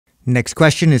Next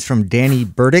question is from Danny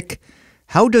Burdick.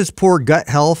 How does poor gut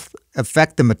health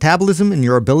affect the metabolism and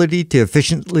your ability to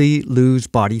efficiently lose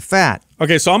body fat?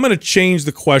 Okay, so I'm going to change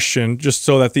the question just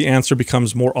so that the answer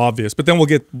becomes more obvious, but then we'll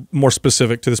get more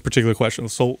specific to this particular question.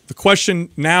 So the question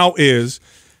now is,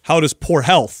 how does poor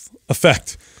health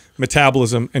affect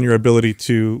metabolism and your ability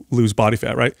to lose body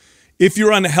fat, right? If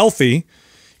you're unhealthy,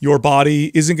 your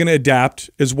body isn't going to adapt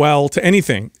as well to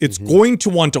anything. It's going to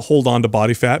want to hold on to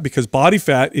body fat because body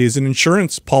fat is an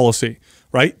insurance policy,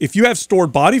 right? If you have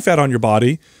stored body fat on your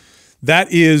body,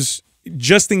 that is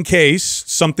just in case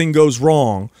something goes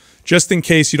wrong, just in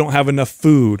case you don't have enough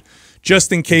food,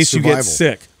 just in case you get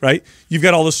sick, right? You've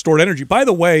got all this stored energy. By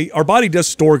the way, our body does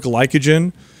store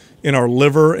glycogen in our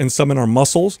liver and some in our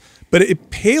muscles, but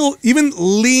even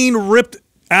lean, ripped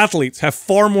athletes have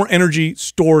far more energy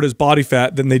stored as body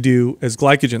fat than they do as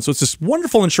glycogen. So it's this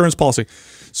wonderful insurance policy.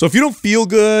 So if you don't feel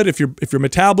good, if your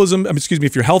metabolism,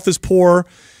 if your health is poor,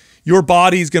 your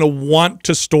body is going to want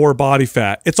to store body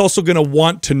fat. It's also going to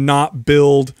want to not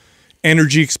build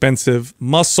energy expensive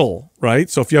muscle, right?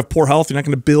 So if you have poor health, you're not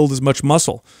going to build as much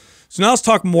muscle. So now let's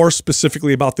talk more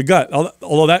specifically about the gut.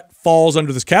 Although that falls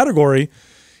under this category,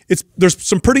 there's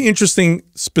some pretty interesting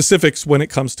specifics when it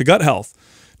comes to gut health.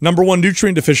 Number one,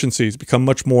 nutrient deficiencies become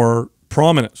much more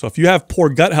prominent. So if you have poor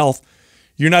gut health,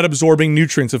 you're not absorbing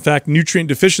nutrients. In fact, nutrient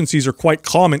deficiencies are quite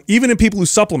common, even in people who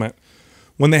supplement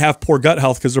when they have poor gut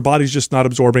health because their body's just not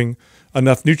absorbing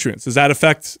enough nutrients. Does that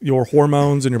affect your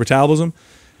hormones and your metabolism?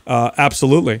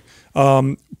 Absolutely.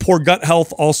 Poor gut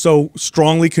health also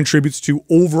strongly contributes to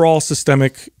overall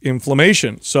systemic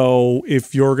inflammation. So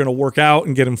if you're going to work out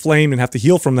and get inflamed and have to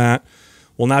heal from that,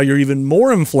 well, now you're even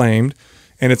more inflamed,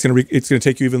 and it's going to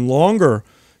take you even longer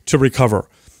to recover.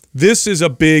 This is a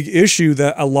big issue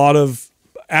that a lot of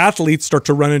athletes start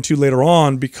to run into later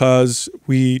on because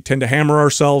we tend to hammer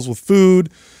ourselves with food.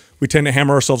 We tend to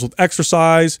hammer ourselves with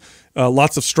exercise.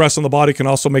 Lots of stress on the body can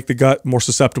also make the gut more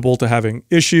susceptible to having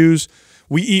issues.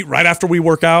 We eat right after we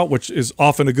work out, which is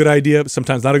often a good idea, but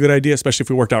sometimes not a good idea, especially if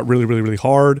we worked out really, really, really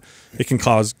hard. It can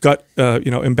cause gut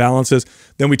imbalances.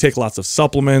 Then we take lots of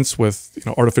supplements with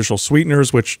artificial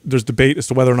sweeteners, which there's debate as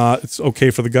to whether or not it's okay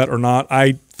for the gut or not.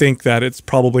 I think that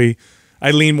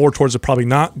I lean more towards it probably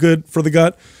not good for the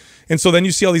gut. And so then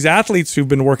you see all these athletes who've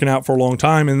been working out for a long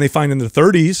time and they find in their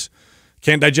 30s,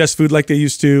 can't digest food like they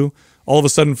used to. All of a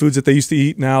sudden, foods that they used to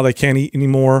eat now they can't eat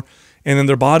anymore. And then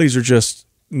their bodies are just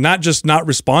not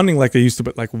responding like they used to,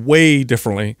 but like way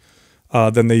differently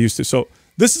than they used to. So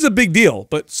this is a big deal,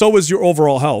 but so is your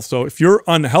overall health. So if you're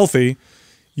unhealthy,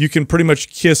 you can pretty much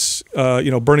kiss,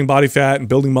 burning body fat and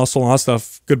building muscle and all that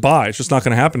stuff goodbye. It's just not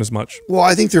going to happen as much. Well,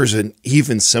 I think there's an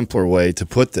even simpler way to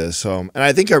put this. And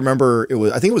I think I remember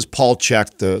I think it was Paul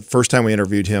Chek, the first time we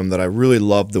interviewed him, that I really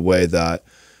loved the way that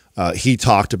he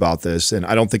talked about this. And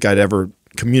I don't think I'd ever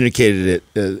communicated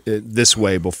it this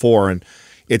way before. And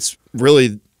it's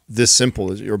really this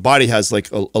simple. Your body has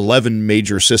like 11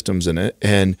 major systems in it.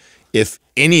 And if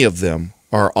any of them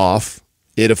are off,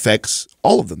 it affects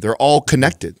all of them. They're all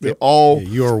connected. They're all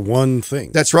you're one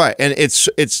thing. That's right. And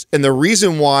and the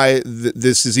reason why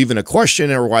this is even a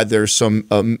question, or why there's some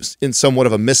in somewhat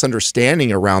of a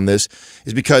misunderstanding around this,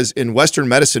 is because in Western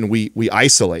medicine we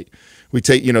isolate. We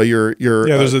take,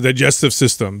 there's a digestive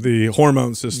system, the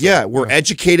hormone system. Yeah, we're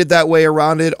educated that way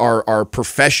around it. Our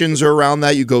professions are around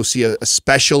that. You go see a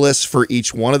specialist for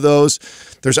each one of those.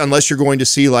 Unless you're going to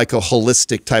see like a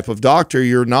holistic type of doctor,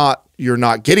 you're not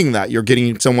getting that. You're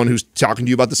getting someone who's talking to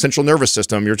you about the central nervous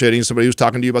system. You're getting somebody who's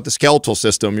talking to you about the skeletal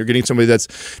system. You're getting somebody that's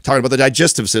talking about the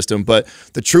digestive system. But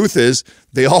the truth is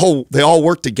they all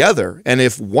work together. And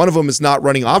if one of them is not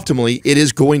running optimally, it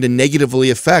is going to negatively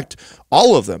affect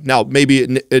all of them. Now, maybe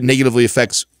it negatively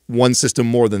affects one system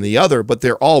more than the other, but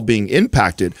they're all being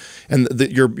impacted. And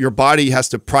your body has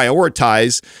to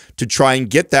prioritize to try and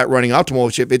get that running optimal.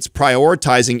 Which if it's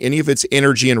prioritizing any of its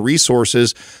energy and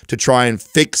resources to try and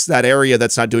fix that area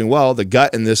that's not doing well, the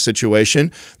gut in this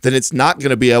situation, then it's not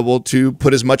going to be able to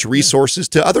put as much resources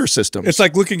to other systems. It's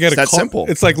like looking at a car. Simple.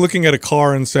 It's like looking at a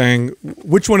car and saying,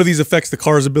 which one of these affects the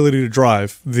car's ability to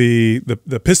drive? The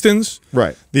pistons,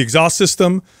 right? The exhaust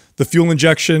system, the fuel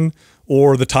injection,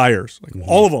 or the tires, like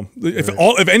all of them.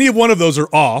 If any of one of those are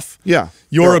off,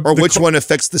 or which one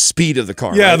affects the speed of the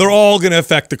car? Yeah, right? They're all going to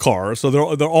affect the car, so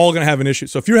they're all going to have an issue.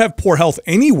 So if you have poor health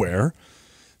anywhere,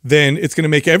 then it's going to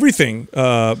make everything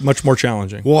much more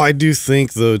challenging. Well, I do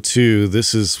think, though, too,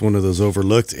 this is one of those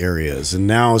overlooked areas. And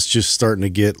now it's just starting to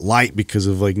get light because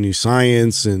of, like, new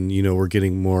science. And, we're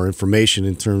getting more information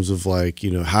in terms of, like,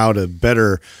 how to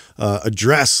better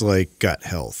address like gut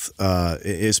health,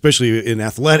 especially in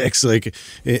athletics, like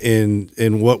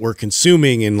in what we're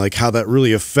consuming and like how that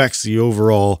really affects the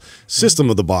overall system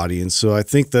of the body. And so I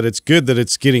think that it's good that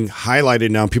it's getting highlighted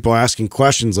now. People are asking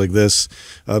questions like this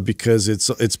because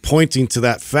it's pointing to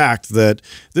that fact that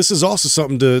this is also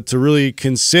something to really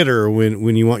consider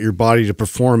when you want your body to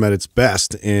perform at its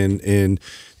best and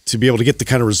to be able to get the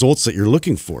kind of results that you're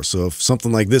looking for. So if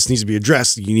something like this needs to be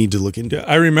addressed, you need to look into it.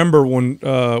 I remember when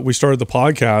we started the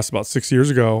podcast about 6 years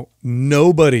ago,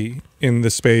 nobody in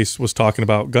this space was talking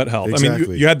about gut health. Exactly. I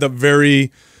mean, you had the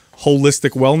very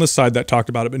holistic wellness side that talked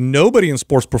about it, but nobody in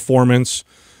sports performance,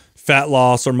 fat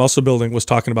loss, or muscle building was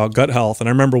talking about gut health. And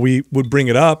I remember we would bring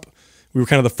it up. We were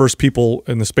kind of the first people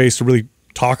in the space to really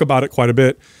talk about it quite a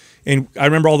bit. And I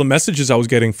remember all the messages I was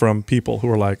getting from people who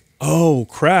were like, "Oh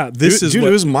crap, this is." Dude, what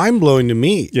it was mind blowing to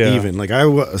me. Yeah. Even like I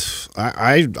was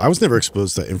never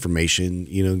exposed to that information.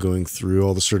 You know, going through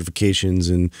all the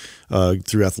certifications and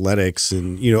through athletics,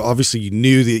 and you know, obviously you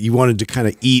knew that you wanted to kind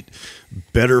of eat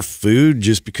better food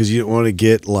just because you didn't want to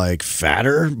get like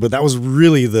fatter. But that was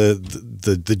really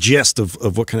the gist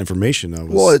of what kind of information I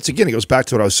was. Well, it goes back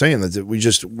to what I was saying, that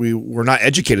we're not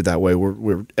educated that way.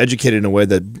 We're educated in a way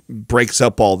that breaks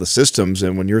up all the systems.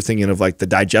 And when you're thinking of like the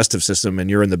digestive system and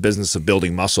you're in the business of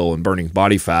building muscle and burning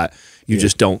body fat, you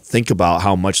just don't think about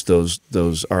how much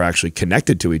those are actually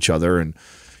connected to each other. And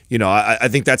you know, I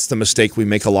think that's the mistake we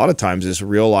make a lot of times, is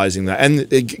realizing that. And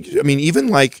I mean, even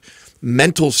like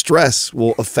mental stress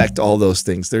will affect all those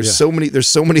things. There's so many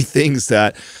things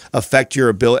that affect your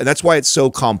ability, and that's why it's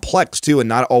so complex too. And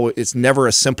not always, it's never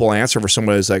a simple answer for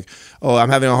somebody who's like, "Oh, I'm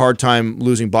having a hard time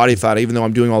losing body fat, even though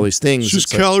I'm doing all these things." It's just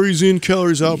calories in,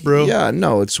 calories out, bro. Yeah,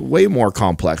 no, it's way more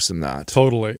complex than that.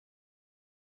 Totally.